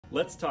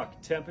Let's talk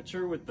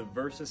temperature with the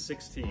Versa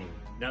 16.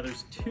 Now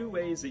there's two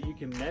ways that you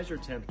can measure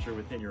temperature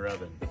within your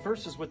oven. The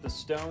first is with the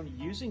Stone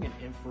using an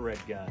infrared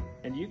gun,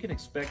 and you can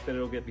expect that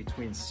it'll get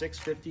between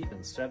 650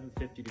 and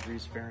 750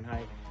 degrees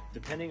Fahrenheit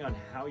depending on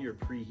how you're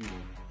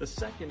preheating. The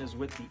second is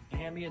with the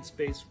ambient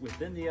space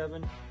within the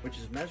oven, which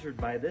is measured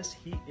by this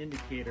heat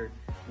indicator,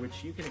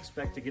 which you can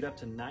expect to get up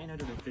to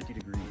 950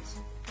 degrees.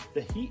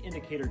 The heat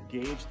indicator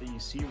gauge that you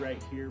see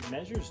right here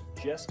measures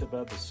just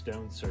above the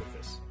Stone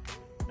surface.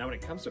 Now when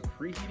it comes to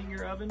preheating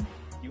your oven,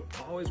 you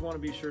always want to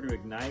be sure to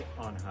ignite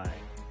on high.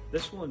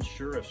 This will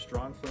ensure a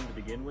strong flame to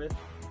begin with,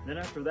 and then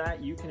after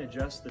that you can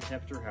adjust the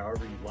temperature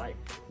however you like.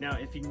 Now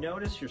if you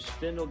notice your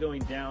spindle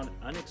going down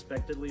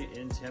unexpectedly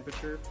in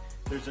temperature,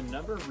 there's a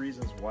number of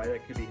reasons why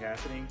that could be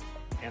happening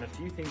and a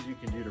few things you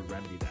can do to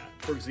remedy that.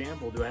 For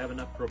example, do I have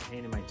enough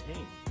propane in my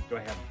tank? Do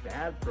I have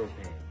bad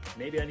propane?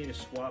 Maybe I need to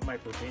swap my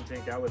propane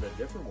tank out with a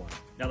different one.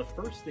 Now the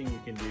first thing you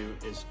can do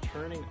is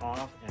turning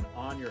off and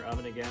on your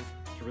oven again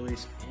to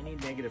release any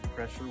negative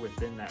pressure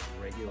within that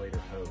regulator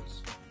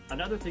hose.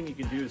 Another thing you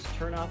can do is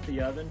turn off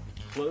the oven,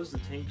 close the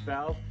tank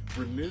valve,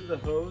 remove the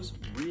hose,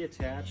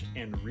 reattach,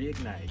 and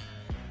reignite.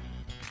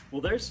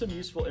 Well, there's some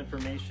useful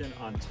information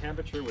on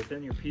temperature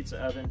within your pizza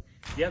oven.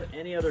 If you have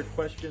any other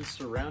questions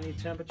surrounding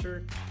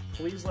temperature,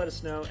 please let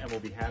us know and we'll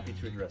be happy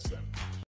to address them.